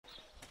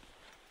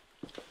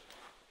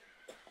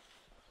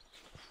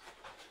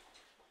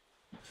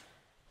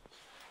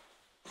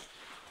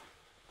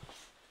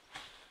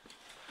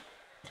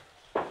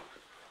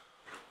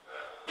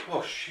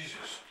Oh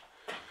Jesus,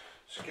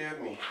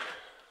 scared me.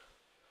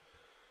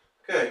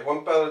 Okay,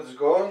 one pallet is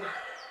gone.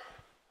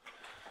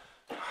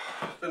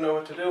 Don't know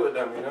what to do with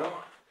them, you know.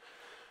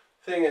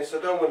 Thing is, I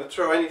don't want to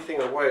throw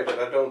anything away that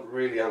I don't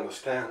really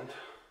understand.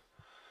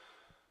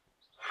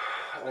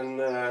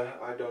 And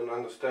I don't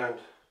understand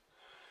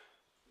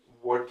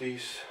what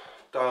these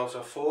tiles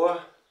are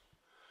for,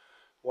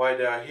 why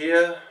they are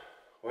here,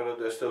 whether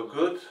they're still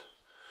good,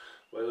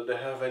 whether they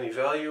have any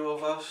value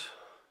of us.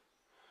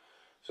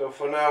 So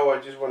for now I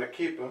just want to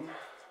keep them,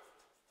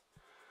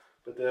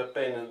 but they're a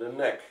pain in the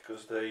neck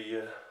because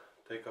they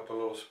take up a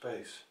lot of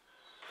space.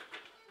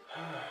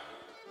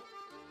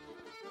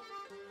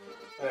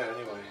 Yeah,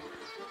 anyway.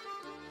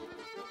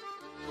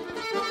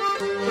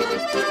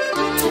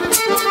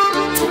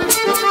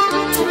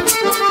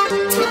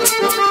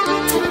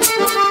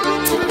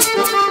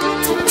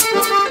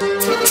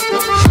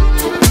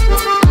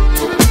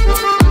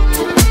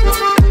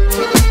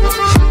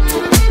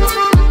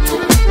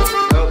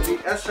 The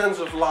essence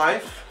of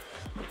life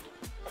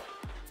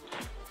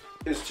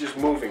is just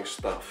moving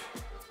stuff.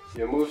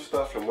 You move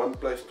stuff from one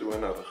place to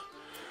another.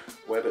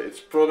 Whether it's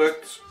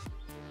products,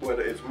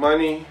 whether it's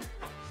money,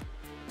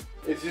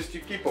 it's just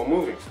you keep on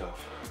moving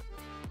stuff.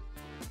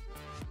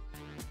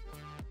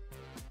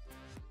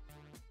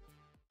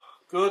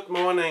 Good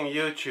morning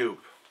YouTube.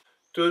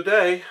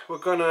 Today we're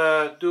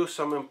gonna do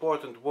some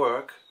important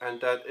work,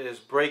 and that is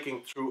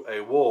breaking through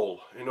a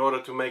wall in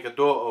order to make a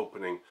door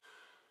opening.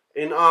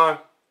 In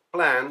our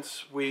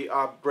plans we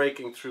are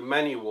breaking through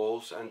many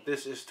walls, and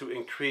this is to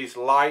increase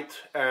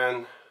light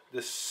and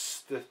the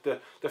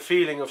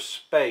feeling of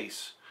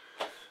space.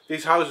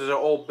 These houses are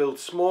all built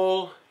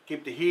small,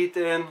 keep the heat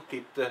in,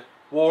 keep the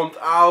warmth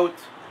out,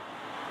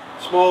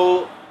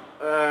 small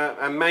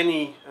and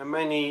many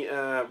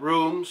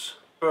rooms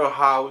per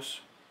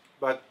house,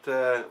 but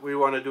we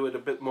want to do it a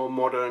bit more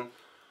modern,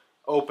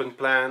 open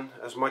plan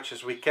as much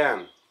as we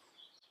can.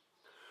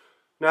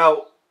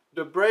 Now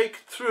the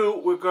breakthrough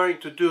we're going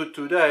to do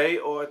today,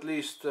 or at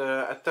least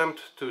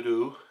attempt to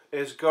do,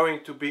 is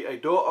going to be a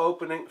door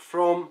opening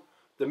from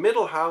the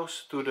middle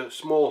house to the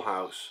small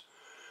house,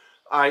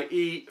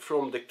 i.e.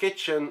 from the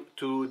kitchen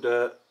to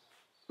the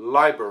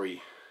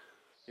library.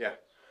 Yeah,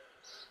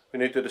 we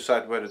need to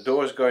decide where the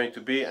door is going to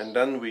be, and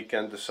then we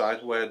can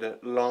decide where the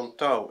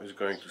lantai is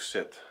going to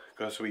sit,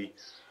 because we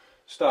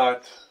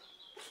start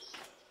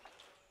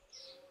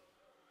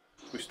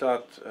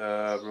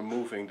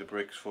removing the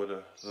bricks for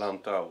the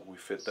lantai. We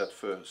fit that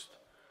first.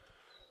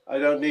 I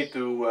don't need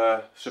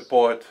to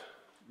support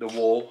the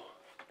wall,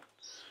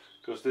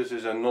 because this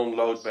is a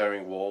non-load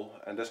bearing wall,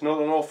 and there's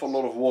not an awful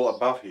lot of wall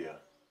above here.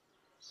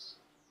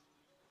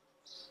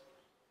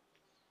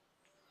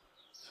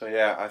 So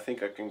yeah, I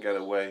think I can get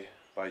away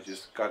by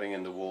just cutting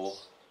in the wall,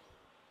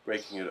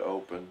 breaking it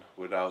open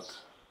without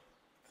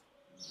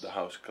the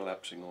house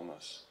collapsing on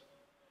us.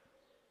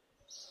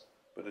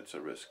 But it's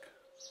a risk.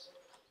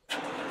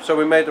 So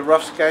we made a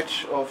rough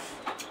sketch of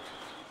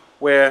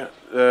where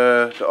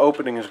the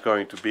opening is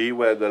going to be,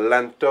 where the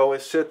lantai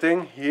is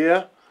sitting.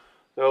 Here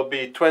there will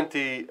be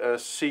 20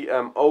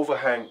 cm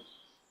overhang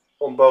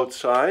on both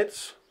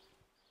sides.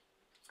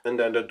 And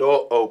then the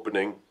door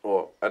opening,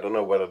 or I don't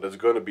know whether there's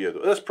going to be a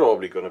door, there's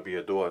probably going to be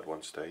a door at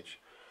one stage,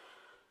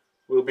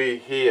 will be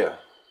here.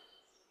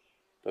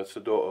 That's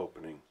the door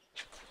opening.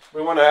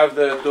 We want to have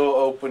the door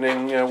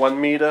opening 1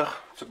 meter,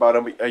 it's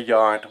about a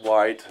yard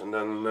wide, and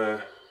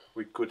then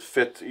we could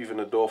fit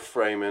even a door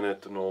frame in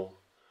it and all.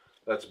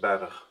 That's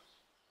better.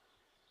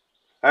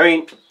 I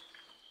mean,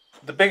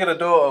 the bigger the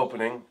door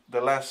opening, the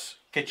less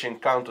kitchen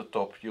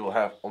countertop you'll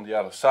have on the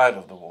other side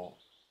of the wall.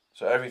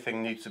 So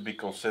everything needs to be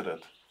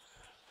considered.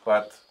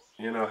 But,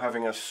 you know,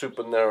 having a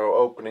super narrow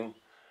opening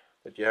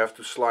that you have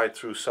to slide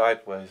through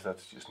sideways,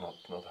 that's just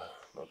not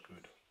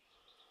good.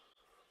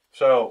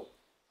 So,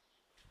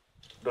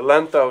 the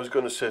lantai is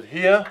going to sit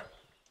here,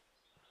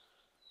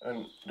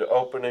 and the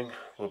opening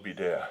will be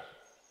there.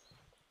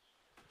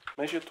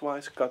 Measure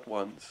twice, cut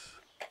once.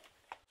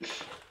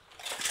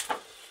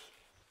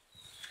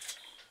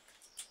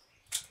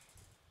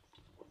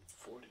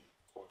 40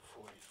 or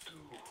 42.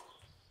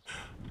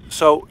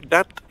 So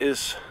that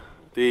is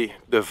the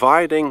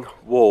dividing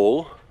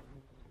wall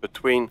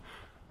between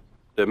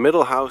the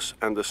middle house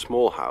and the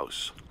small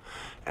house.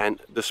 And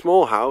the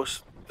small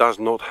house does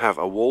not have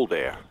a wall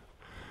there.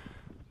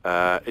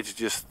 It's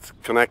just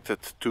connected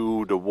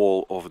to the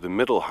wall of the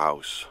middle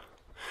house.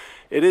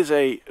 It is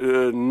a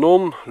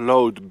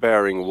non-load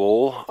bearing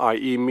wall,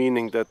 i.e.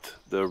 meaning that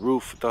the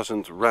roof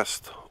doesn't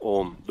rest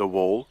on the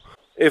wall.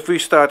 If we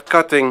start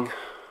cutting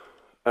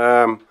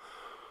a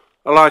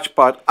large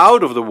part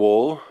out of the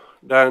wall,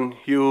 then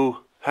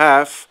you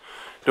have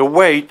the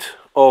weight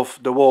of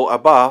the wall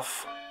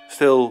above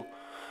still,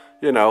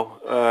 you know,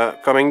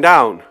 coming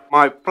down.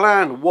 My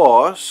plan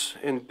was,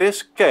 in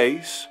this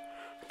case,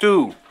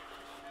 to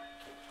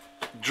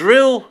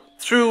drill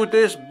through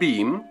this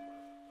beam,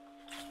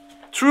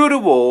 through the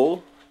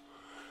wall,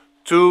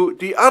 to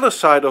the other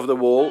side of the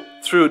wall,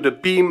 through the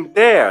beam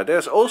there.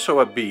 There's also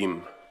a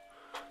beam.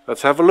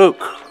 Let's have a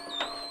look.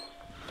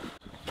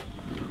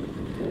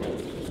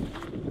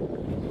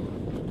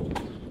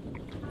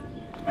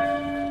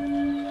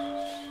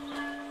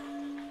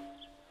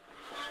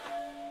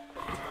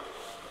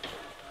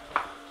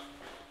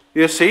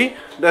 You see,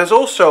 there's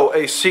also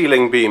a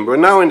ceiling beam. We're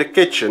now in the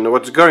kitchen, or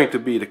what's going to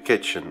be the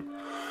kitchen.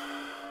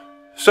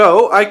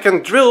 So I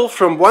can drill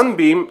from one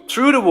beam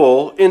through the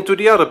wall into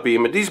the other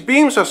beam. And these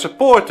beams are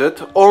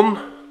supported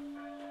on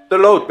the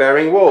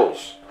load-bearing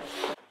walls.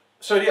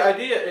 So the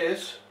idea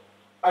is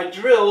I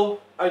drill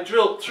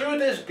through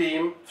this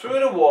beam, through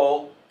the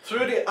wall,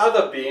 through the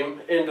other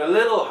beam in the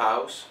little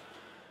house,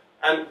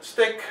 and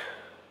stick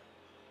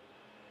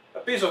a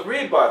piece of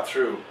rebar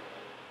through.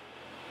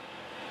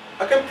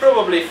 I can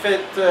probably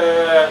fit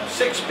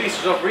 6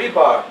 pieces of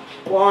rebar.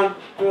 1,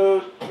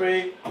 2,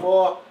 3,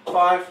 4,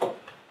 5,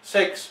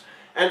 6.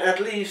 And at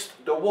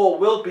least the wall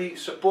will be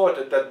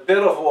supported, that bit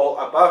of wall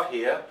above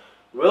here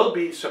will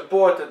be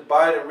supported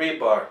by the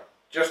rebar,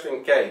 just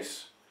in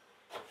case.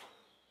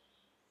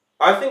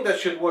 I think that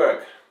should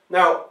work.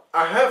 Now,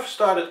 I have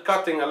started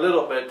cutting a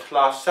little bit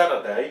last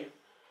Saturday,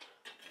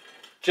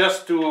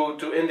 just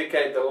to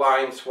indicate the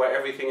lines where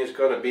everything is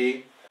going to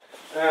be.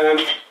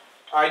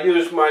 I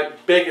use my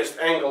biggest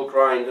angle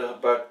grinder,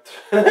 but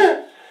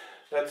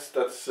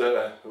that's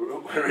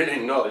really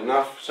not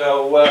enough.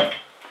 So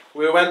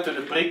we went to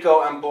the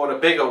Brico and bought a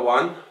bigger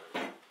one,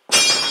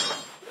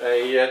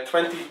 a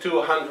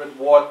 2200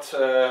 watt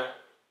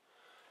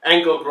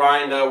angle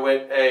grinder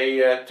with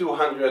a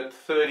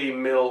 230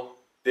 mil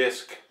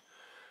disc.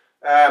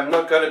 I'm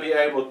not going to be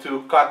able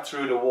to cut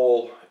through the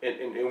wall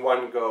in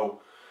one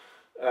go.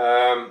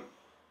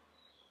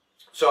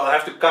 So I'll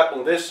have to cut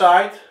on this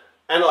side,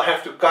 and I'll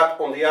have to cut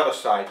on the other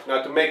side.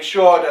 Now, to make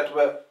sure that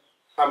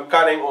I'm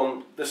cutting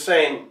on the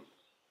same,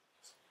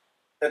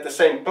 at the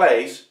same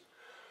place,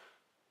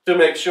 to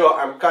make sure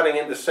I'm cutting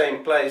in the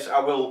same place, I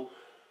will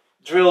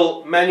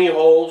drill many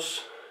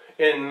holes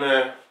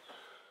in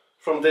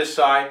from this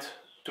side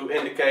to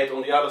indicate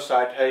on the other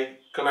side, hey,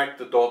 connect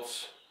the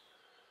dots,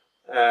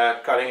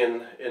 cutting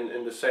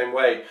in the same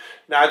way.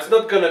 Now, it's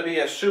not going to be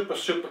a super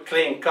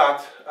clean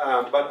cut,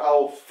 but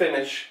I'll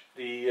finish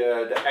the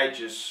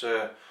edges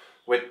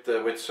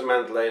with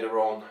cement later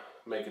on,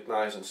 make it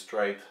nice and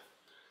straight.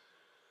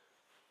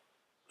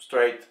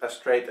 As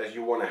straight as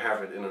you want to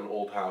have it in an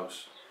old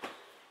house.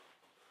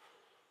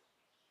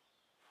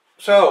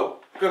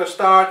 So, I'm going to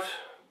start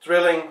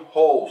drilling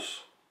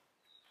holes,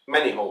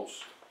 many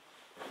holes.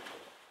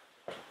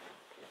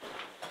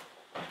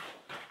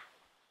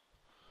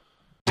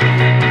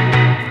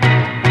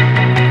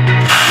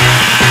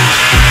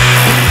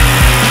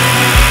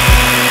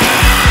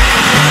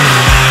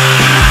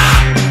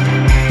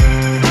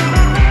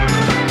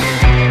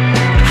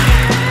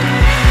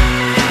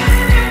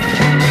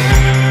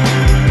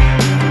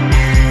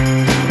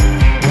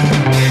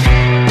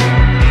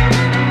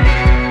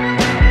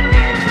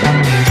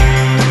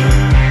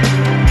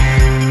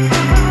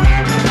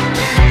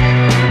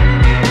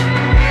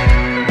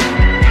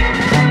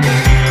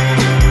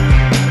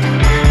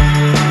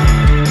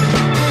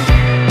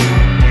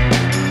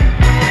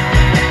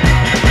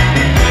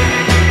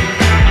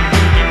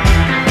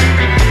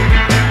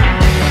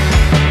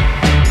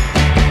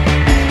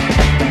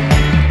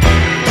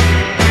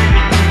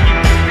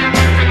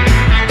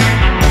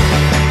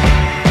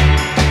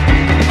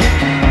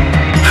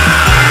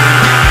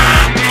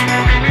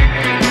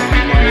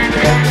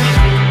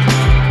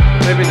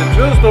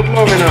 Not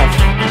long enough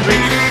to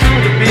reach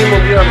through the beam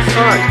on the other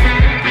side.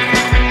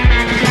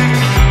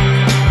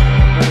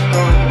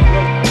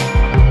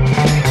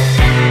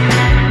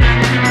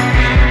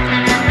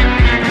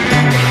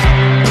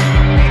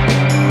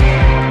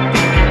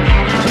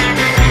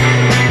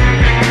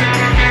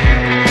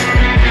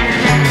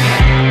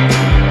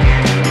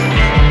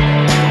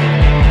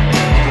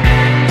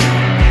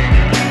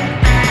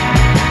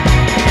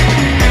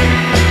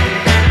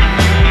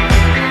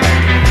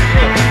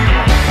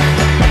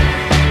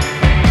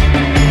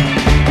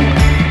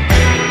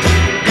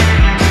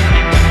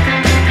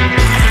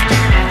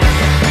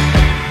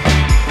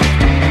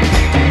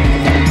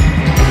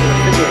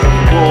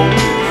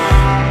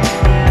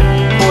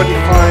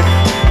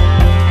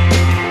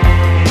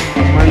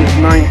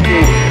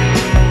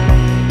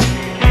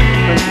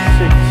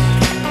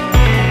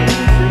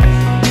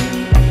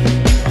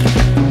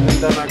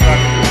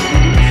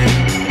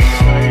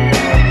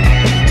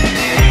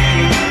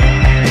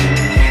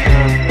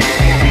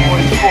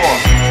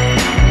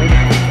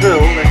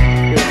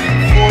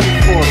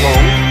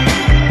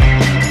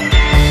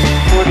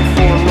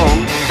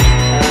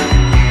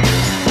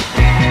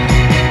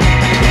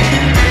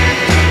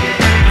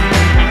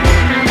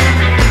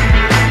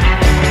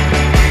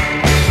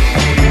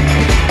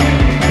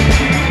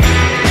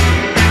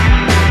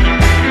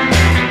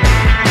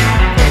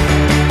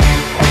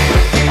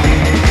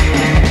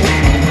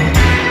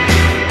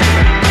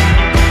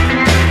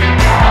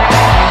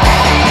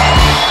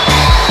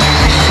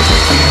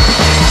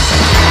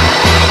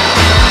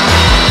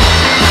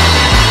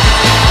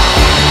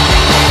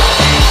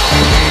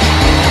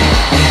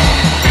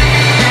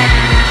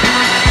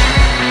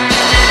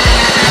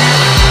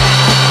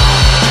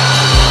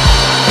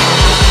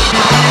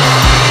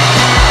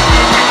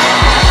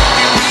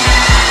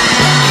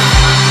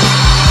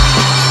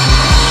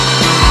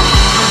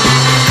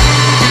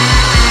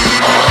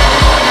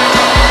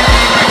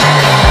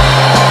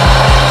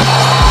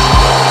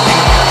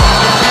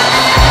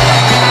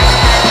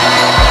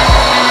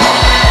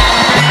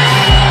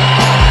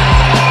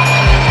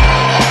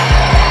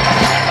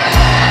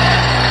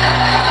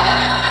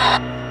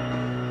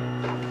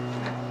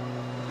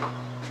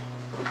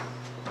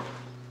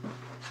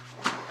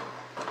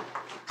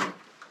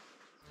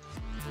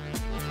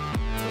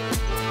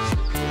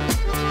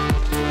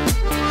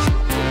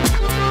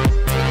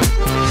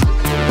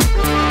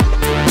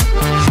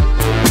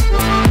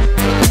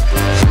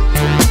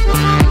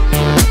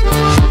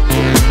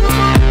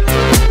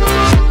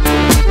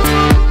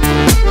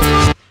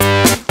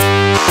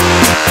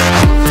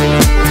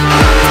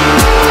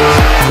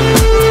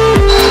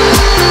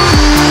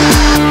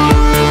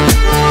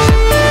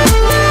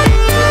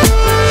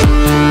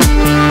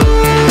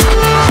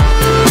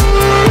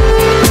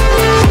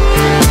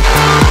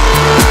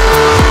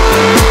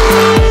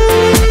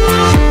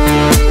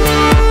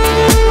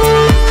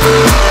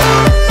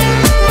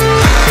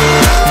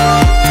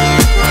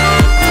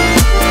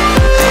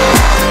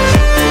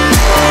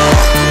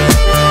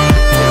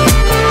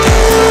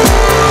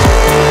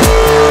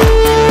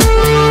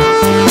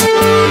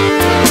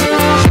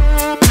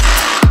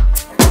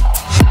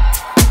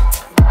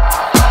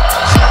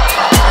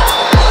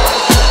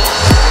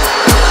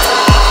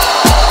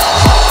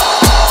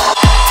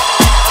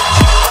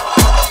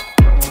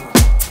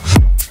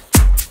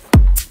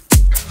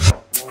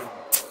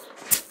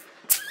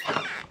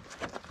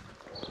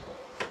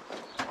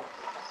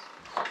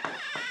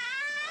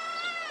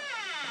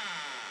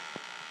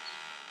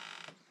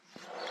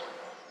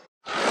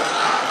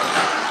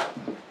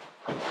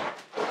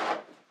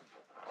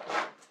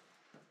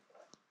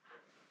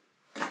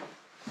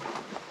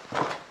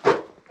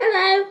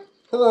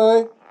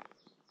 Hello.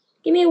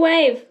 Give me a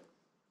wave.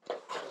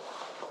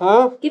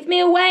 Huh? Give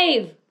me a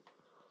wave.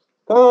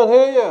 Can't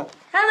hear you.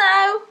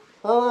 Hello.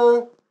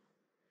 Hello.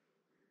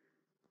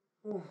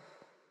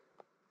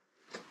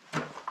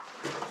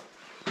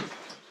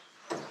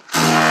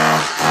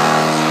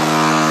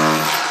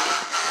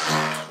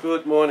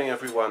 Good morning,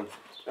 everyone.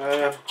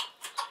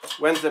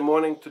 Wednesday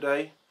morning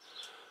today.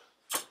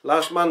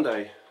 Last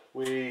Monday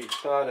we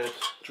started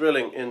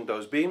drilling in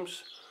those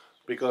beams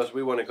because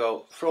we want to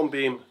go from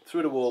beam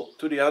through the wall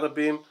to the other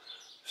beam,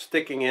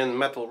 sticking in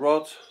metal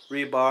rods,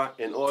 rebar,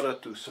 in order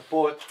to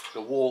support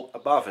the wall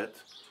above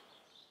it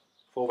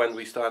for when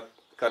we start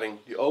cutting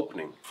the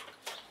opening.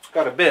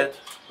 Got a bit,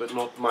 but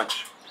not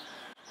much.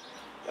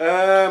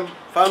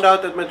 Found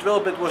out that my drill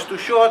bit was too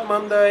short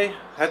Monday.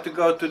 Had to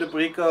go to the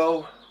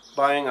brico,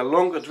 buying a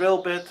longer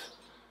drill bit.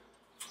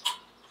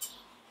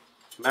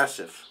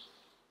 Massive.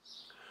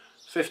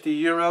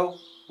 €50.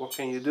 What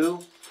can you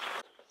do?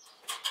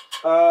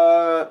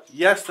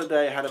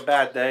 Yesterday I had a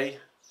bad day.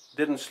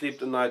 Didn't sleep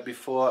the night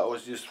before. I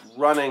was just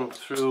running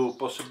through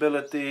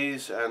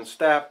possibilities and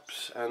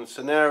steps and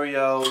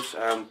scenarios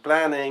and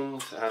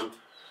plannings. And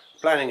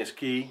planning is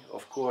key,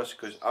 of course,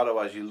 because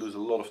otherwise you lose a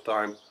lot of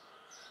time,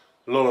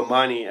 a lot of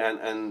money,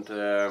 and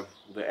the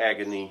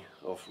agony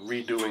of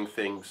redoing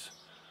things.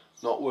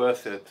 Not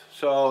worth it.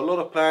 So a lot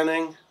of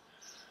planning.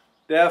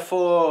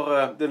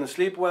 Therefore didn't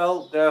sleep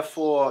well,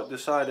 therefore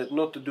decided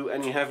not to do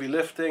any heavy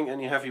lifting,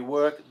 any heavy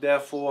work,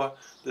 therefore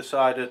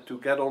decided to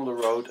get on the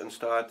road and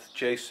start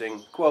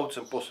chasing quotes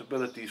and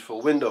possibilities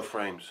for window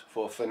frames,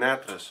 for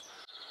fenêtres.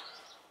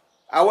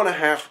 I want to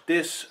have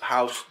this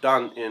house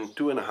done in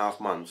 2.5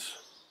 months,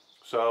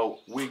 so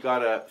we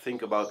gotta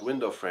think about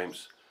window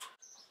frames.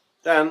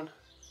 Then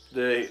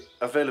the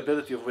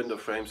availability of window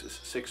frames is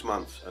 6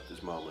 months at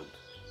this moment.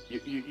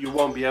 You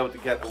won't be able to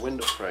get a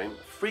window frame,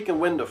 a freaking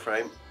window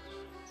frame,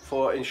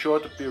 for in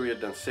shorter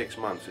period than 6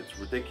 months. It's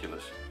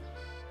ridiculous.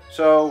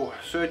 So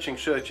searching.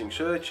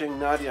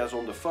 Nadia's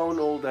on the phone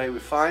all day. We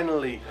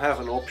finally have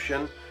an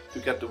option to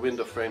get the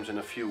window frames in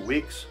a few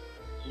weeks.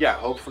 Yeah,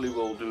 hopefully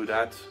we'll do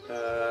that.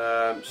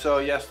 So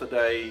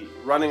yesterday,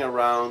 running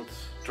around,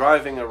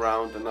 driving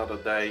around another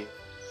day,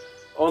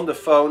 on the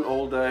phone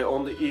all day,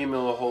 on the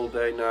email a whole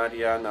day.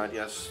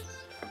 Nadia's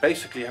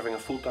basically having a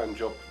full-time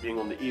job, being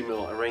on the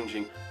email,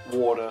 arranging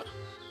water,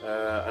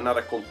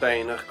 another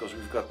container because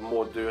we've got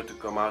more dirt to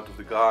come out of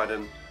the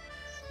garden.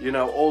 You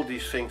know, all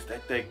these things, they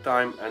take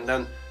time, and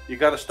then you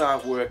got to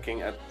start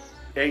working at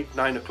 8,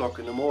 9 o'clock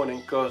in the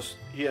morning, because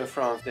here in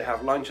France they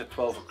have lunch at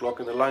 12 o'clock,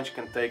 and the lunch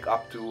can take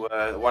up to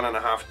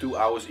 1.5, 2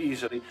 hours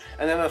easily,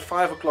 and then at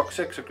 5 o'clock,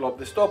 6 o'clock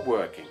they stop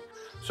working.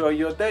 So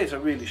your days are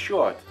really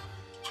short.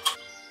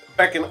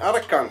 Back in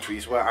other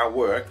countries where I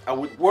worked, I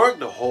would work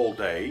the whole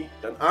day,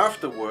 then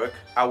after work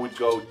I would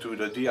go to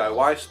the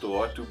DIY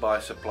store to buy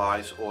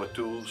supplies or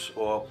tools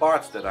or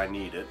parts that I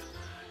needed.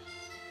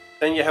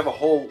 Then you have a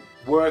whole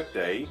work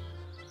day,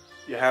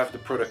 you have the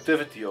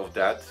productivity of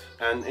that,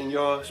 and in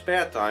your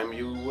spare time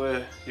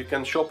you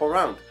can shop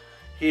around.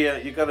 Here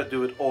you gotta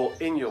do it all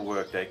in your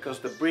work day, because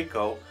the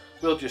brico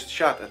will just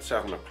shut at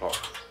 7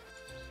 o'clock.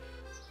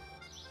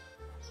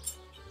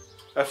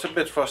 That's a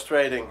bit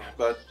frustrating,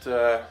 but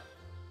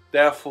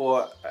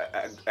therefore,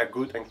 a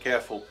good and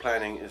careful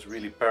planning is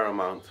really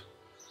paramount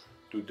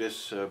to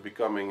this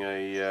becoming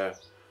a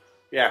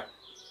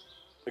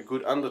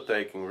good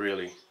undertaking,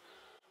 really.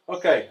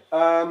 Okay,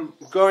 I'm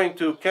going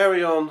to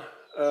carry on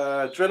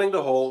drilling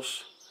the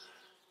holes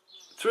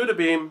through the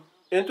beam,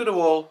 into the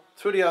wall,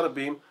 through the other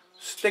beam,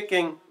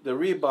 sticking the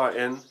rebar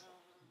in,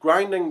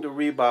 grinding the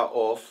rebar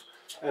off,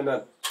 and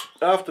then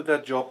after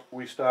that job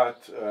we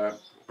start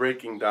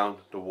breaking down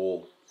the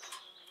wall.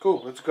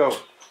 Cool, let's go.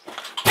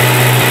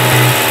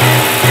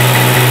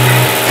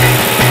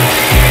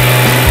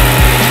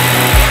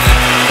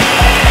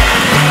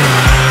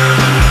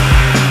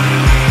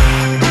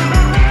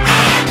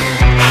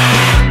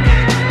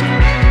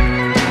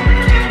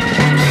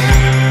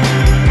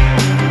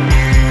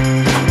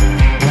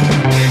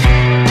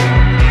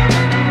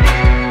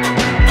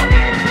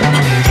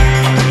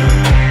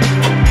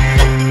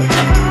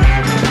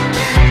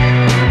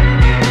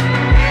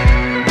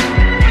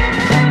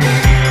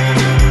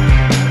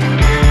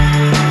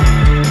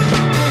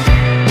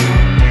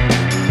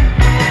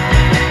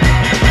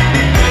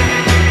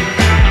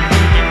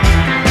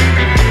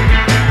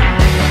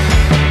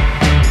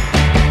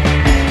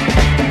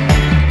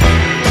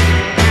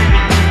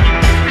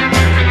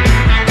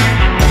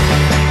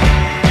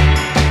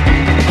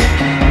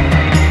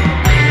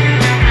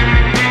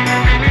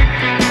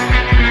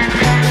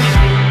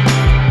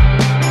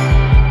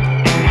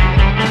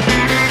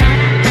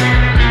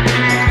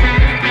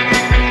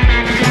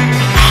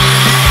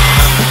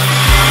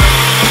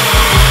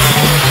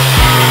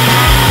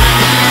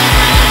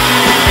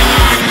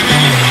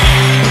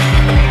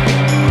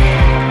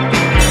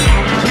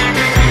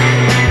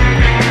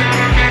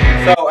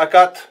 So I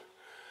got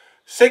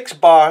 6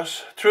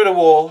 bars through the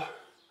wall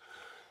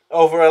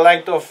over a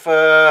length of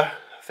I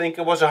think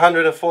it was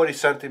 140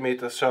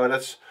 centimeters, so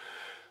that's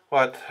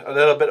what, a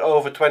little bit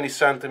over 20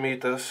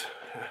 centimeters.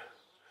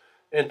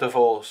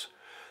 intervals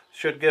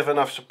should give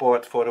enough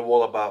support for the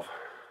wall above.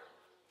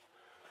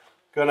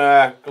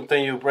 Gonna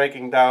continue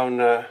breaking down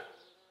the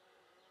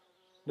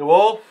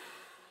wall,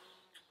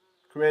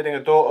 creating a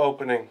door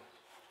opening.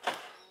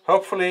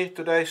 Hopefully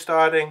today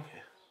starting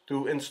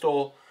to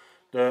install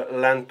the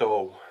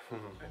lanto.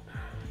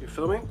 You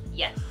filming?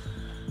 Yes.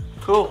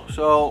 Cool,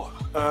 so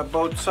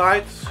both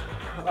sides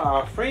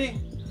are free,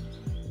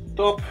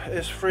 top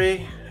is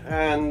free,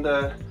 and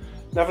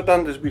never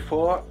done this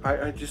before.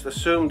 I just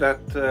assumed that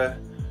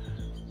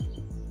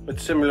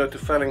it's similar to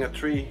felling a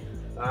tree.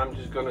 I'm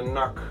just gonna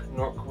knock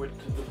with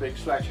the big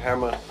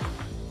sledgehammer,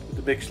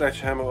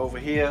 over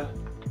here,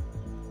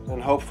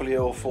 and hopefully it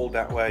will fall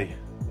that way.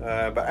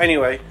 But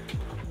anyway,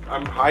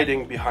 I'm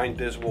hiding behind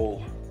this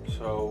wall,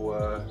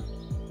 so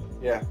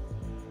yeah.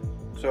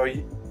 So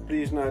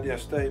please, Nadia,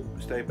 stay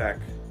back,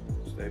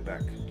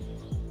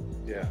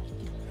 yeah.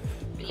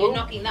 But you're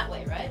knocking that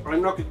way, right?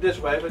 I'm knocking this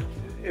way, but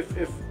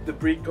if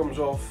debris comes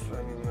off,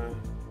 and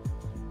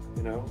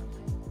you know,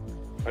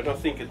 I don't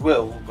think it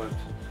will, but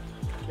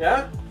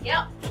yeah.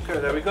 Yeah. Okay,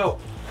 there we go.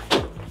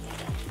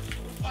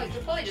 Oh, you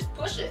could probably just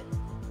push it.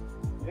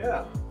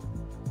 Yeah.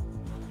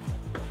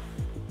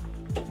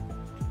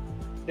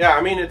 Yeah,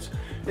 I mean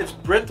it's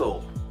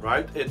brittle,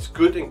 right? It's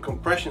good in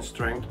compression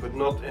strength, but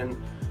not in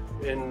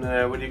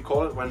what do you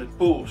call it, when it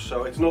pulls.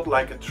 So it's not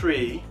like a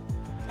tree.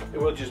 It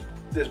will just,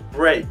 this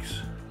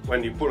breaks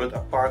when you pull it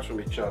apart from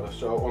each other.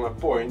 So on a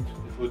point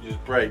it will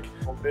just break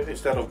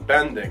instead of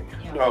bending.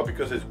 Yeah. No,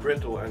 because it's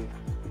brittle and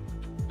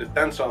the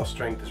tensile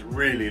strength is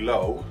really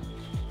low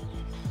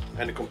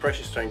and the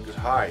compression strength is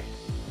high.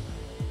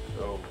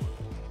 So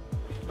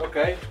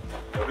okay,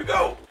 there we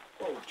go.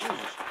 Oh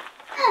Jesus.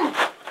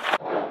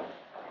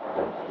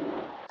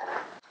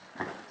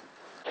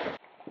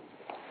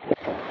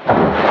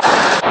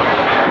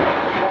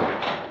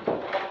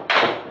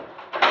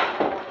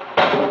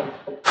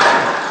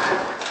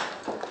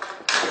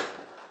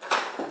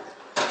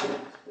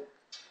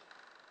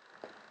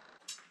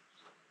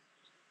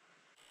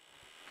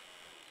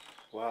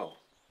 Wow.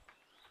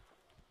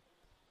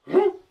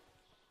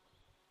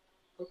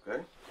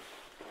 Okay.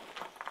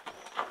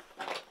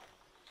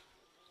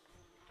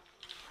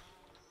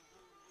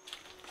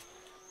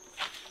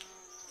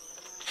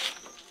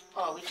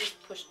 Oh, we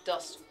just pushed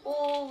dust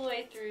all the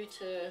way through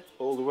to...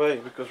 All the way,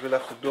 because we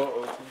left the door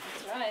open.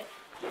 That's right.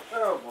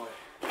 Oh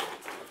boy.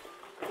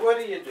 What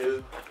do you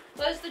do?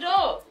 Close the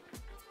door.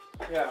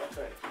 Yeah,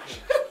 okay.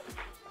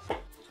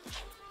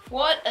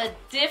 What a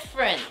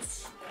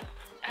difference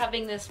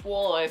having this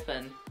wall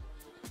open.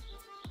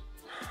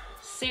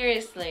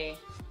 Seriously.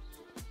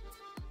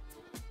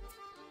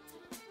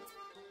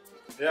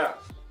 Yeah.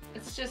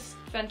 It's just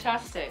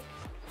fantastic.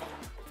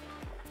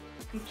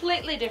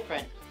 Completely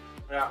different.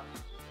 Yeah.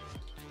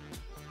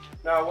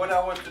 Now what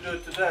I want to do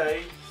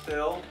today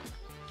still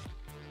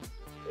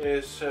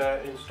is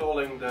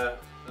installing the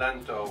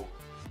lanto.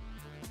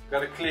 Got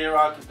to clear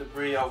out the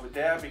debris over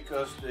there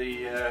because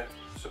the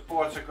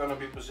supports are going to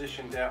be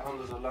positioned there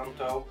under the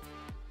lanto.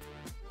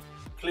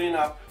 Clean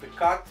up the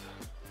cut,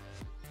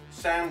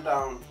 sand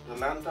down the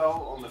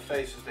lanto on the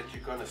faces that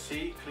you're going to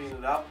see, clean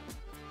it up,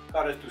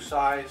 cut it to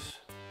size,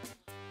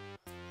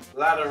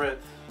 lather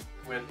it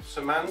with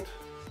cement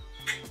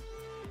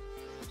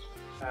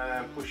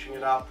and pushing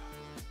it up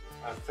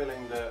and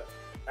filling the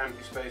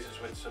empty spaces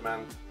with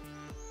cement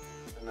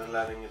and then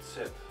letting it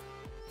sit.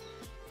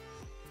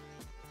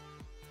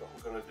 That's what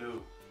we're going to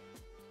do.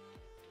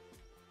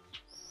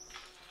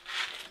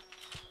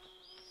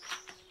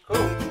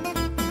 Cool.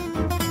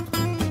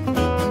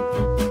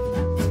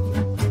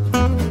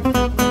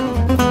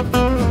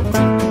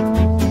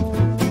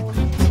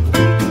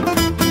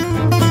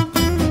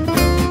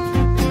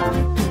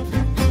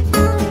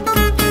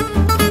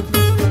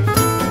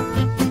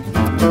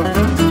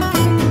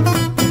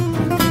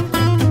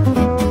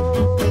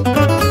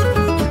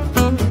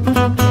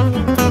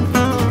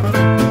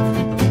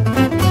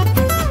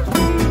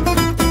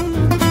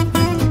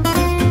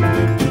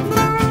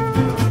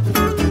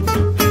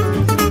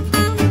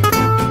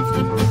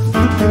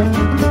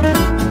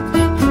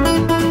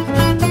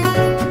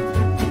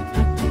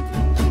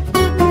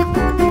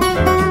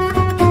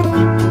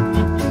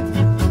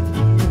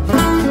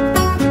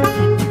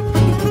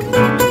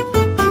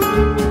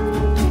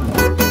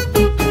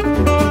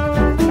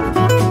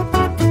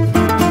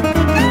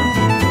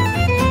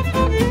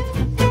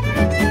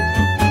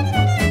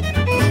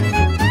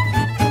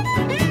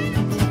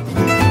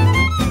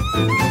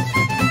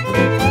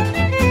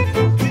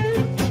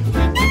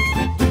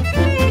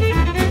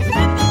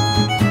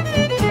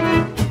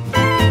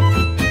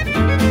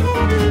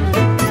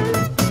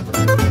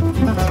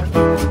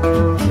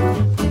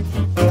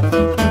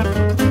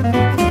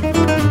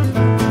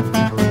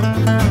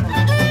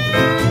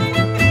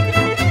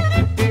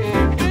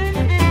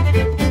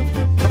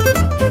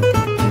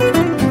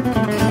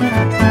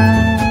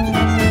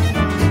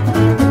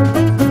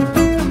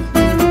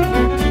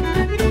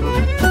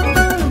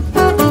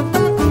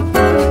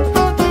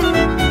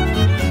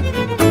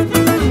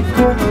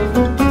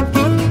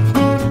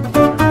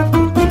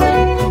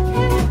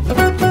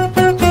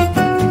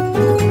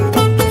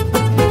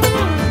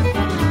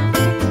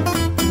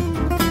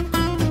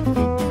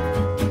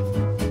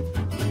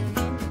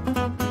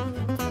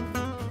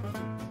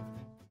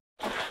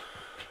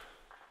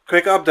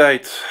 Quick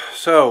update.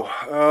 So,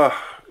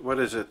 what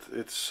is it?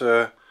 It's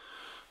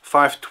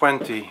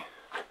 5:20.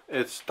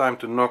 It's time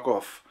to knock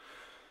off.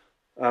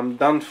 I'm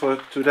done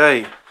for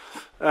today.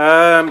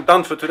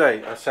 Done for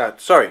today, I said.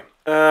 Sorry.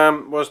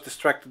 Was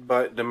distracted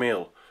by the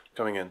mail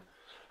coming in.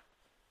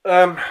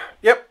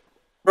 Yep.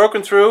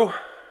 Broken through.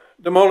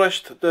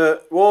 Demolished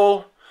the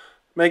wall.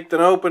 Made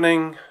an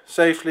opening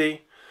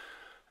safely.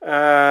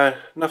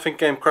 Nothing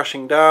came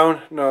crashing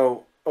down.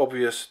 No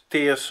obvious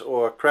tears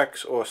or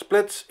cracks or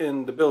splits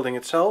in the building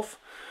itself,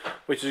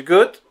 which is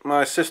good.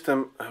 My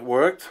system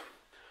worked.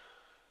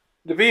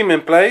 The beam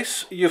in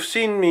place. You've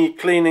seen me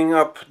cleaning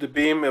up the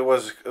beam. It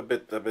was a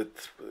bit,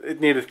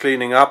 it needed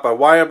cleaning up. I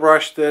wire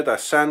brushed it, I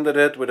sanded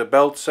it with a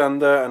belt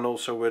sander and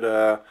also with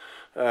a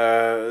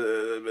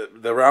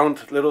the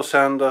round little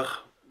sander,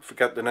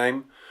 forget the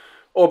name,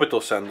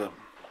 orbital sander.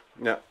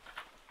 Yeah.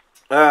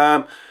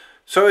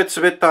 So it's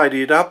a bit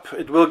tidied up.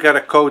 It will get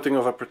a coating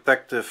of a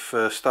protective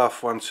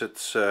stuff once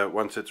it's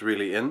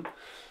really in.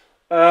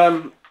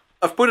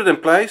 I've put it in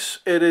place.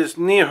 It is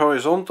near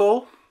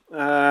horizontal.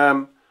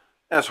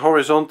 As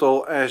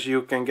horizontal as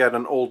you can get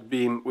an old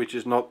beam, which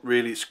is not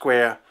really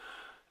square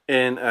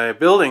in a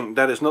building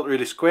that is not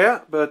really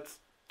square, but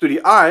to the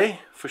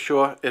eye, for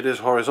sure, it is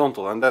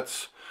horizontal, and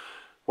that's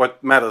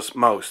what matters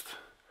most.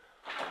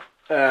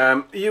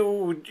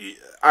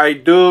 I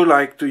do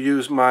like to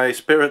use my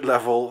spirit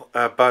level,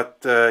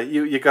 but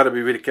you got to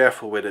be really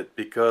careful with it,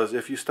 because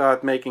if you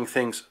start making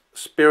things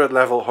spirit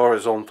level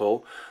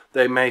horizontal,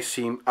 they may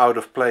seem out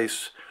of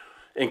place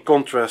in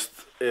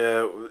contrast,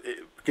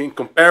 in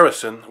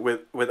comparison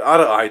with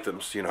other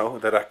items, you know,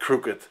 that are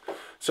crooked.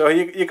 So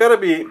you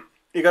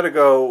gotta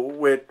go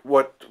with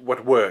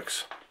what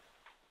works.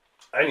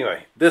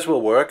 Anyway, this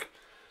will work.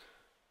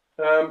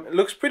 It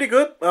looks pretty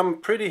good.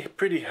 I'm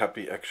pretty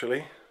happy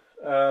actually.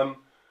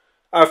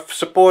 I've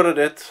supported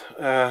it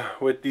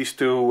with these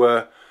two,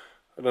 I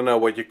don't know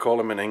what you call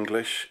them in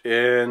English.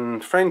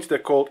 In French they're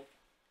called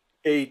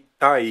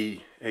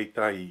étais.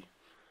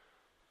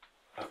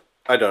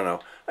 I don't know.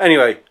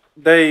 Anyway,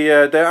 they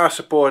are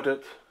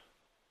supported.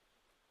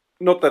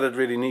 Not that it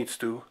really needs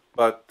to,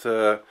 but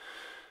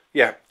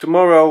yeah.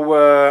 Tomorrow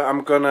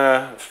I'm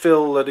gonna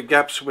fill the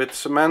gaps with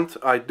cement.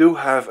 I do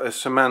have a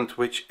cement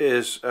which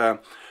is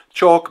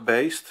chalk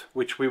based,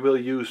 which we will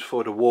use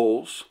for the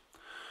walls,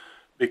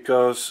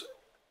 because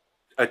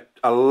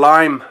a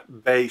lime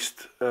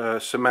based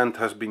cement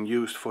has been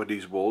used for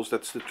these walls.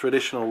 That's the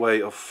traditional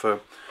way of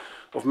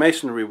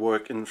masonry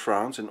work in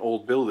France, in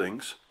old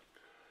buildings.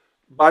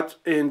 But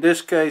in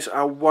this case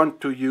I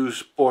want to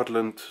use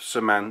Portland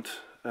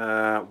cement.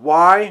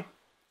 Why?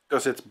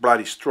 Because it's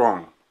bloody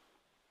strong.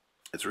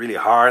 It's really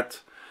hard.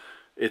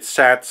 It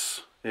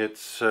sets.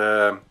 It's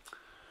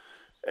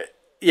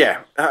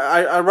yeah.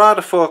 I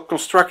rather, for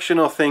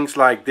constructional things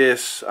like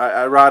this,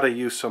 I rather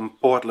use some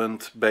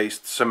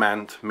Portland-based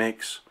cement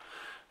mix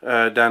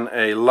than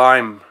a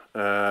lime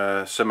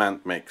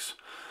cement mix.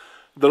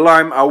 The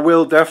lime I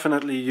will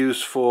definitely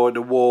use for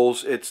the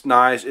walls. It's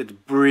nice.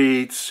 It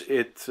breathes.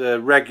 It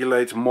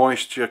regulates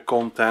moisture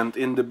content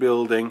in the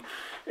building.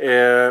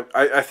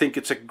 I think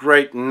it's a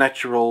great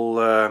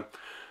natural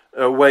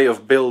way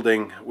of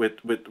building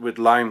with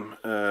lime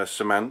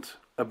cement.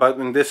 But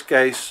in this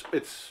case,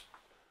 it's,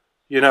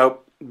 you know,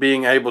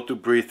 being able to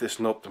breathe is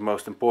not the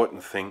most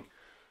important thing.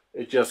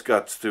 It just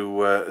got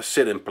to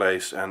sit in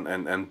place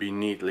and be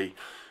neatly.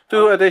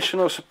 Two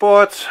additional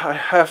supports. I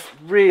have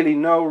really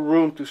no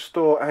room to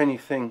store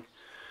anything.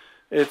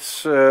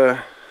 It's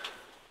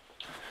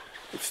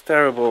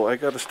terrible. I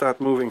gotta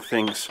start moving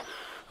things.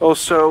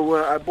 Also,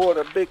 I bought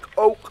a big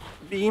oak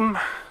beam.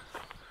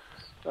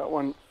 That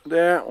one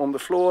there on the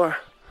floor.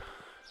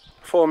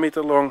 4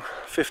 meter long,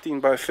 15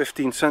 by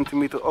 15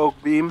 centimeter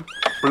oak beam.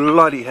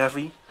 Bloody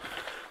heavy.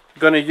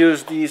 Gonna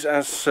use these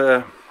as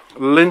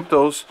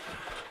lintels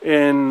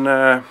in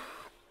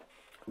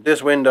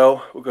this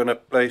window. We're gonna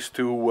place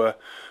two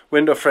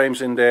window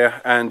frames in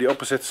there, and the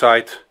opposite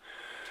side,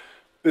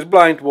 this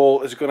blind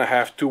wall is gonna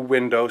have two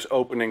windows,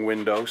 opening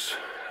windows,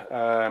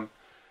 and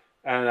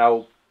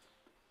I'll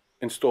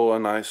install a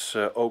nice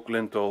oak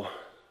lintel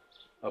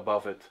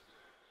above it.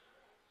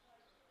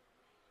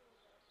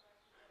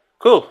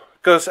 Cool,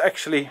 because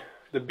actually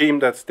the beam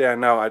that's there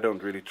now I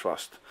don't really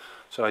trust,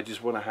 so I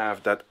just want to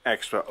have that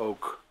extra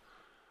oak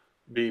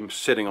beam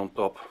sitting on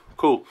top.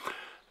 Cool.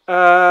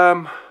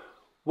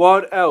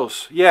 What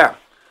else? Yeah,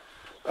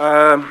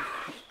 and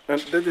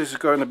this is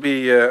going to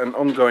be an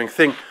ongoing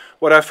thing.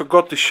 What I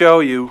forgot to show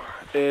you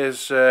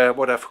is,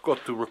 what I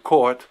forgot to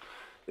record,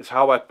 is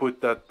how I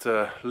put that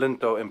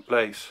lintel in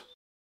place.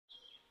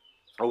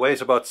 It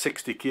weighs about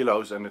 60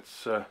 kilos and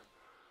it's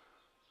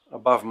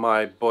above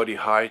my body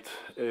height.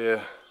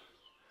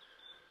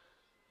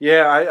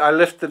 Yeah, I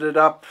lifted it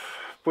up,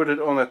 put it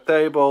on a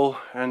table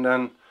and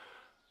then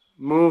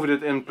moved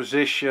it in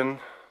position,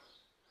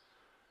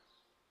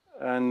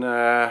 and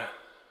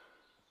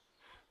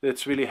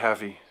it's really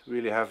heavy,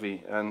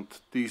 and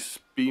these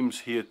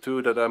beams here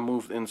too that I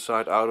moved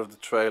inside out of the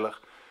trailer.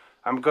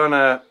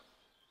 I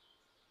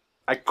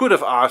could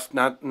have asked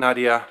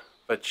Nadia,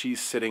 but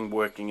she's sitting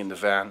working in the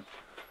van.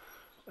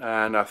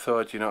 And I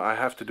thought, you know, I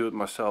have to do it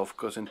myself,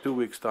 because in 2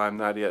 weeks time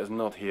Nadia is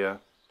not here.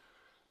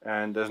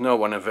 And there's no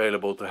one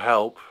available to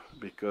help,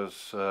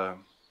 because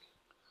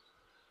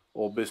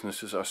all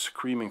businesses are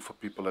screaming for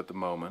people at the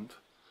moment.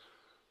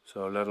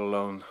 So let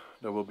alone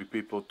there will be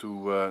people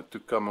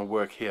to come and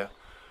work here.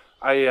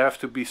 I have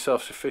to be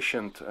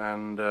self-sufficient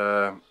and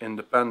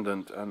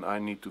independent, and I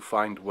need to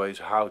find ways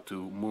how to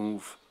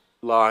move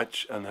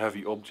large and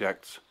heavy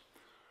objects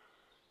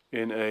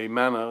in a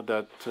manner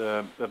that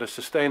that is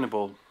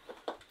sustainable.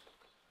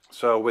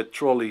 So with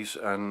trolleys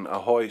and a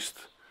hoist,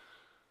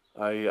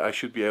 I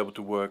should be able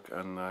to work,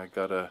 and I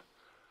gotta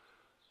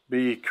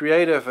be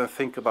creative and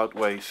think about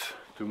ways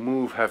to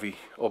move heavy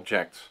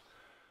objects.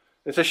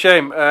 It's a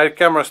shame, the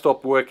camera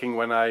stopped working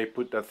when I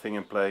put that thing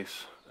in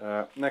place.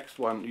 Next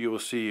one you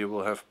will see, you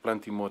will have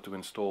plenty more to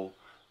install,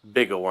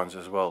 bigger ones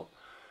as well.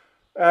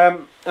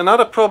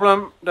 Another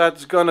problem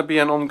that's gonna be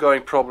an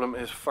ongoing problem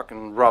is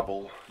fucking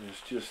rubble.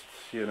 It's just,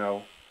 you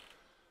know,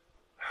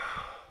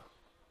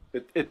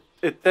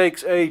 it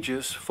takes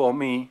ages for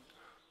me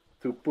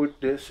to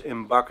put this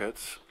in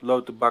buckets,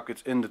 load the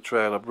buckets in the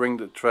trailer, bring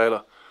the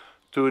trailer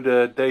to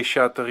the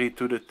décharterie,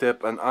 to the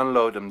tip, and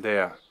unload them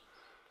there.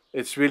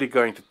 It's really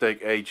going to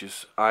take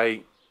ages.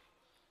 I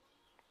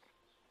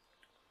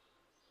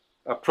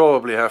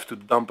probably have to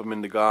dump them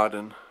in the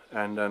garden,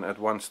 and then at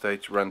one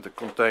stage rent a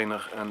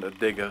container and a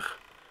digger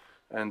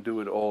and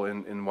do it all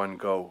in one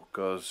go,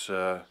 because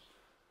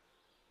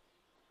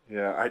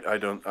yeah,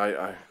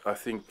 I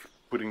think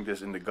putting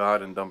this in the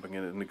garden, dumping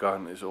it in the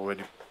garden is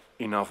already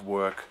enough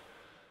work.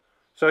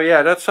 So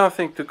yeah, that's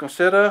something to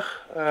consider.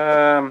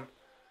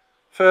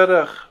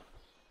 Further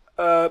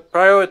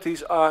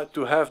priorities are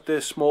to have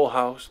this small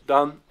house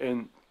done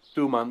in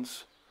 2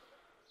 months,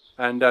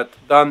 and that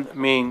done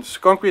means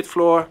concrete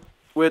floor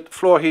with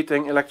floor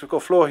heating, electrical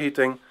floor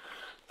heating,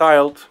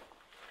 tiled,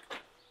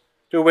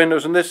 2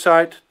 windows on this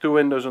side, 2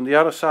 windows on the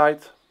other side,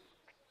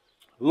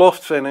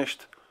 loft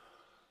finished,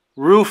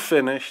 roof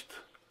finished,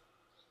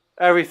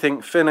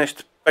 everything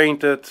finished,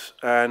 painted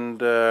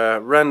and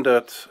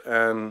rendered,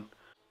 and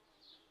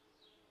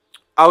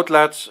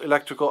outlets,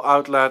 electrical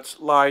outlets,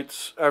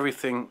 lights,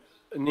 everything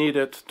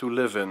needed to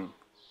live in.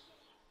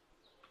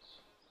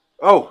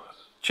 Oh,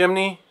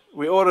 chimney,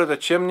 we ordered a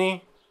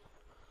chimney.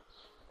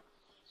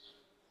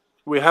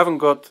 We haven't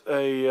got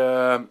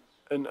a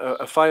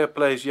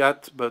fireplace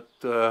yet, but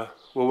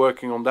we're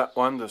working on that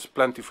one. There's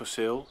plenty for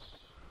sale.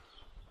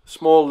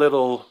 Small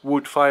little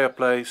wood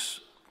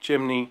fireplace,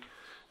 chimney,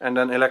 and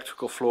then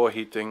electrical floor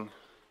heating.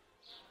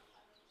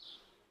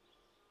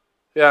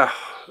 Yeah,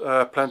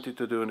 plenty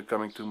to do in the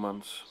coming 2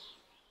 months.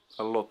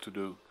 A lot to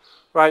do.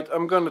 Right,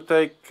 I'm gonna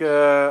take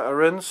a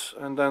rinse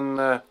and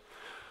then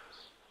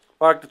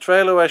park the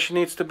trailer where she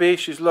needs to be.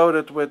 She's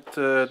loaded with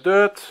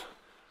dirt.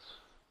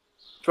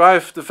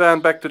 Drive the van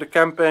back to the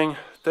camping,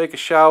 take a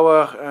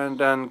shower, and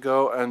then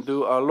go and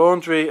do our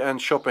laundry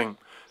and shopping.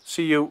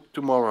 See you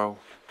tomorrow.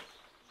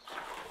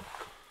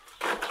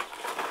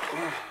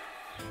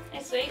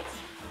 Hey, sweet.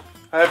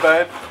 Hi,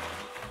 babe.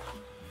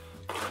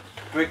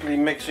 Quickly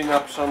mixing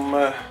up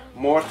some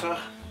mortar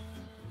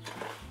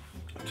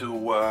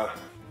to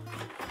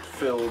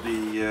fill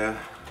the...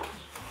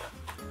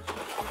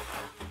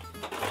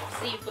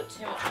 See, you put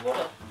too much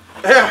water.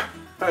 Yeah,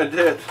 I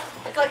did.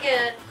 It's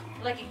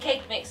like a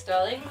cake mix,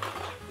 darling.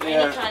 Yeah.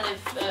 Any kind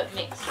of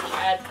mix you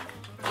add,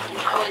 you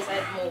can always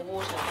add more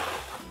water.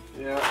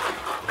 Yeah,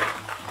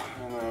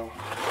 I know.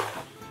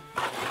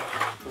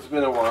 It's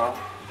been a while.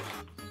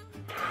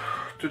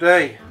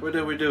 Today, what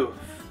did we do?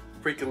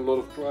 Freaking lot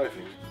of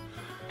driving.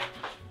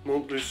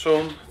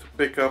 Montluçon to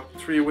pick up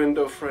 3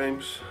 window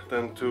frames,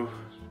 then to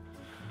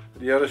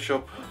the other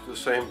shop, the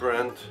same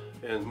brand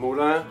in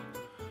Moulin.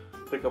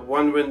 Pick up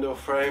 1 window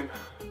frame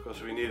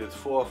because we needed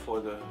 4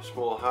 for the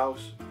small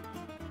house.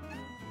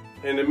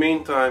 In the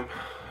meantime,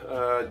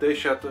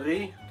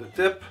 décharterie, the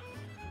tip,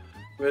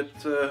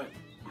 with a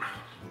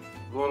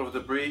lot of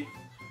debris,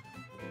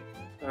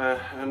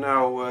 and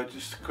now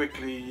just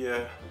quickly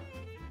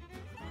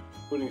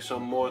putting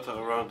some mortar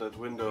around that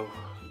window,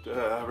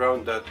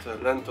 around that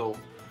lintel.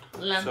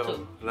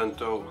 Lintel.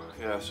 Lintel,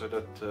 yeah, so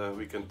that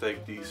we can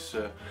take these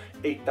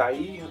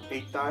étais,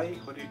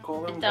 what do you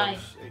call them?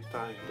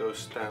 Étais. Those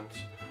stands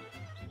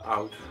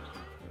out.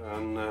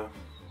 And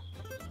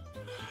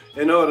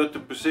in order to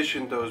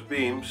position those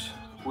beams,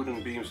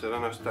 wooden beams that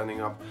are now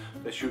standing up,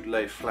 they should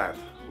lay flat.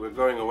 We're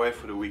going away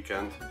for the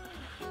weekend.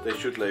 They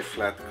should lay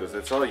flat because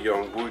it's all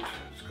young wood,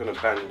 it's gonna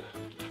bend.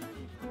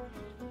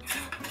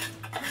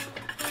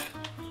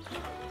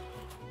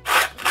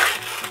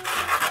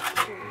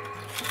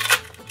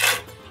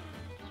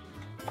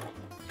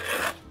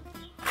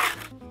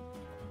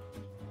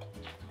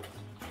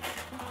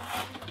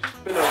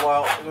 It's been a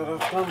while that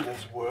I've done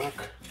this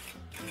work.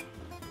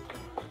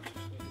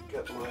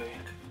 Get my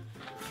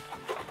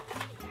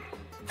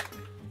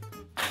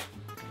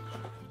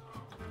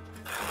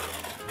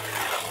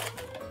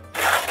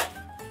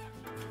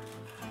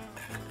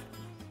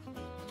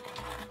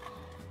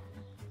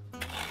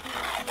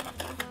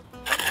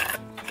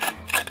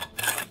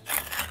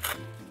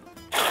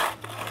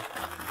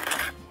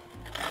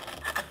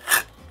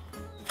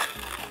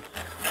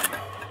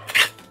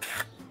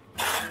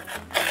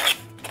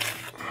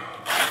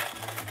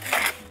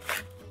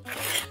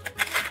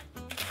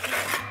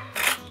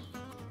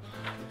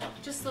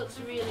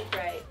looks really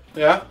great.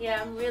 Yeah?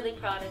 Yeah, I'm really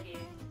proud of you.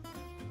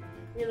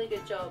 Really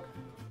good job.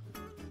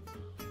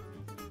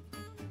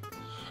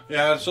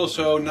 Yeah, it's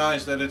also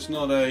nice that it's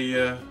not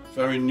a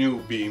very new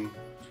beam.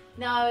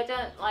 No, I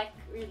don't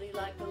really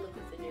like the look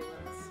of the new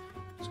ones.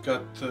 It's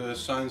got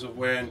signs of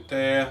wear and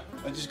tear.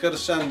 I just gotta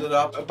sand it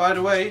up. By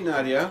the way,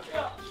 Nadia,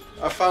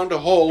 I found a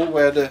hole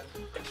where the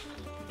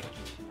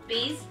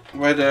Bees?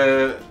 where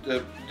the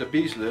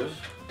bees live.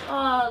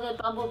 Oh,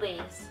 the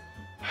bumblebees.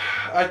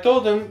 I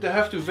told them they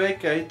have to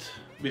vacate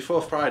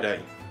before Friday.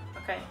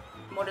 Okay,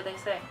 what did they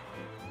say?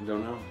 I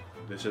don't know.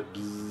 They said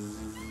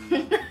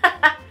bzzz.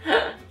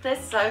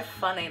 They're so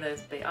funny,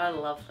 those bees. I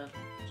love them.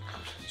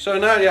 So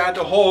Nadia,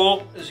 the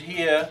hole is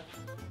here.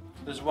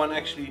 There's one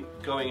actually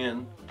going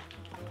in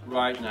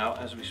right now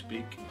as we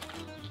speak.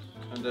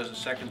 And there's a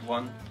second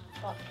one.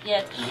 Oh,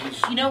 yeah, And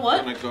he's you know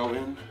what? gonna go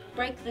in.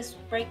 Break this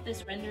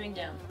rendering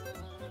down.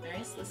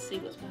 Marius, let's see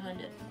what's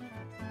behind it.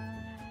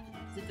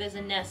 If there's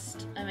a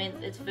nest, I mean,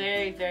 it's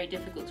very, very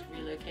difficult to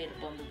relocate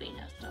a bumblebee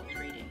nest, I was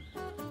reading.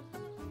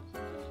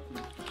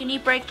 Can you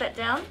break that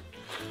down?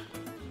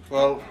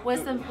 Well,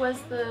 Where's the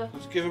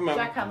let's give him a.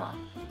 jackhammer?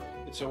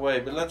 It's away,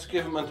 but let's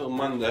give him until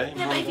Monday.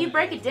 Yeah, but if you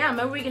break it down,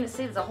 maybe we're gonna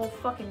see there's a whole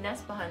fucking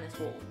nest behind this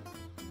wall.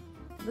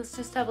 Let's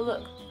just have a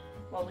look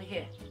while we're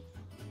here.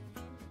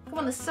 Come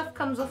on, this stuff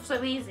comes off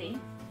so easy.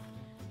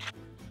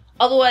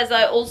 Otherwise,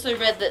 I also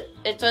read that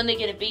it's only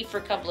gonna be for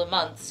a couple of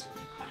months.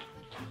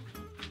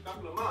 A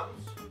couple of months.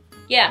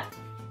 Yeah.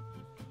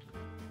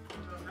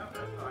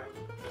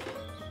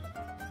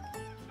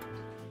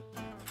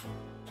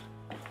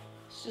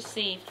 Let's just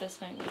see if there's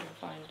something we can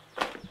find.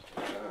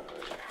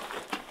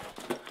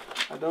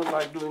 I don't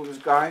like doing this,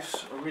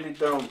 guys. I really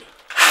don't.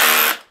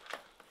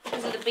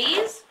 Because of the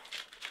bees?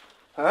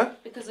 Huh?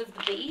 Because of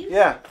the bees?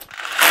 Yeah.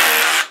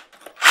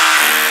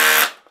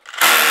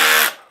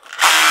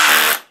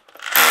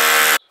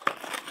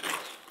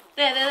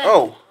 There.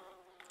 Oh.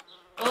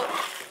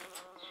 Oh,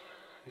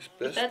 He's if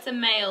pissed. that's a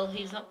male,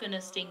 he's not gonna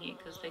sting you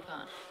because they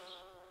can't.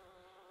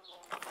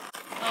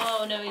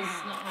 Oh no, he's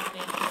not happy.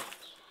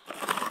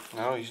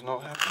 No, he's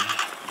not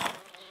happy.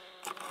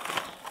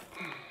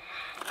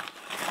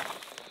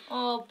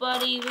 Oh,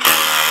 buddy.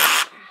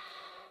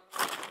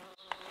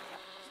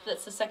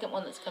 That's the second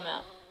one that's come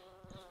out.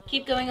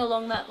 Keep going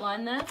along that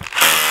line there.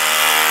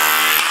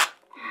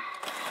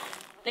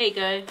 There you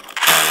go.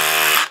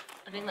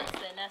 I think that's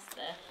their nest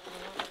there.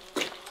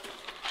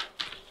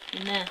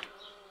 In there.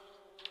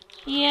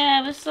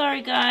 Yeah, we're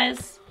sorry,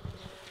 guys.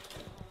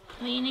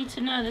 Well, you need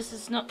to know this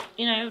is not,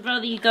 you know, I'd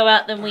rather you go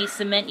out than we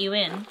cement you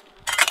in.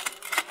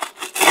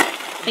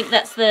 I think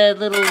that's the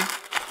little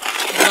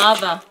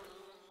larva.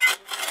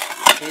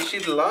 Can you see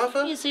the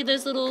larva? You see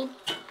those little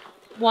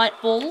white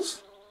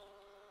balls?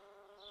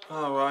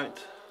 All right.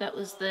 That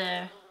was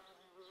their,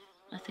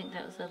 I think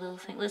that was their little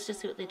thing. Let's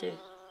just see what they do.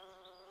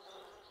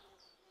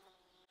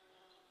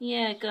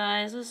 Yeah,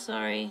 guys, I'm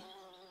sorry.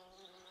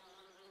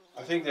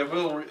 I think they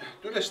will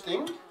do this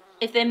thing.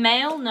 If they're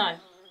male, no.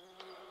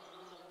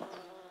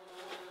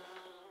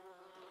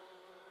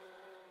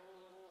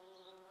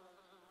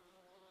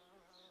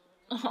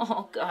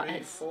 Oh,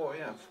 guys. 4,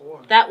 yeah,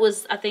 4. That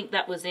was, I think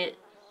that was it.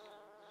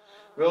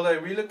 Will they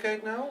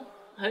relocate now?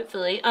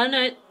 Hopefully. Oh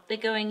no, they're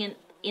going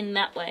in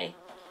that way.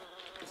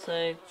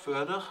 So,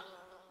 Further?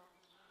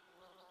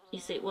 you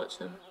see, watch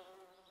them.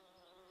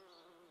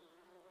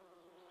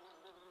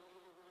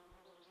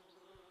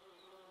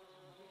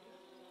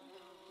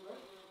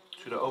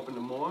 Should I open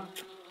them more?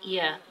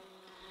 Yeah.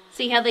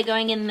 See how they're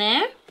going in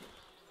there?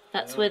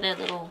 That's where their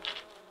little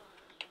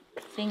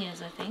thing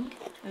is, I think.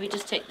 Maybe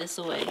just take this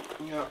away.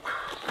 Yeah.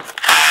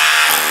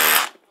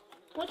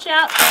 Watch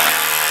out!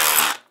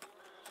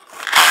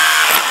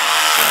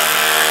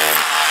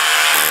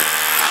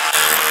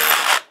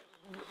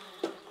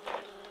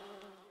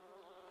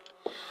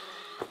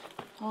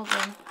 Hold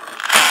on.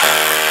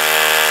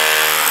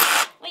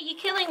 Wait, you're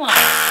killing one!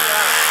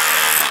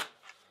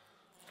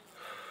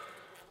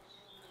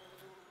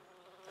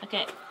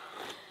 Okay.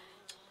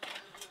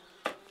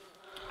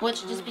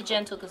 Watch, just be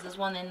gentle because there's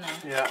one in there.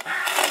 Yeah.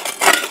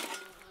 Fuck,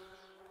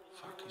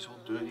 he's all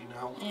dirty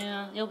now.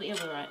 Yeah, you'll be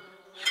alright.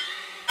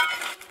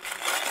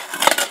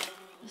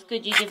 It's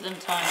good you give them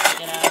time to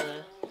get out of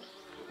there.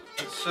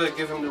 Let's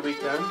give him the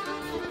weekend. Is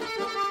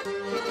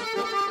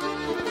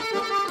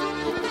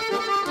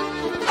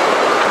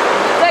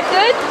that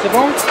good? C'est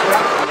bon?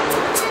 Yeah.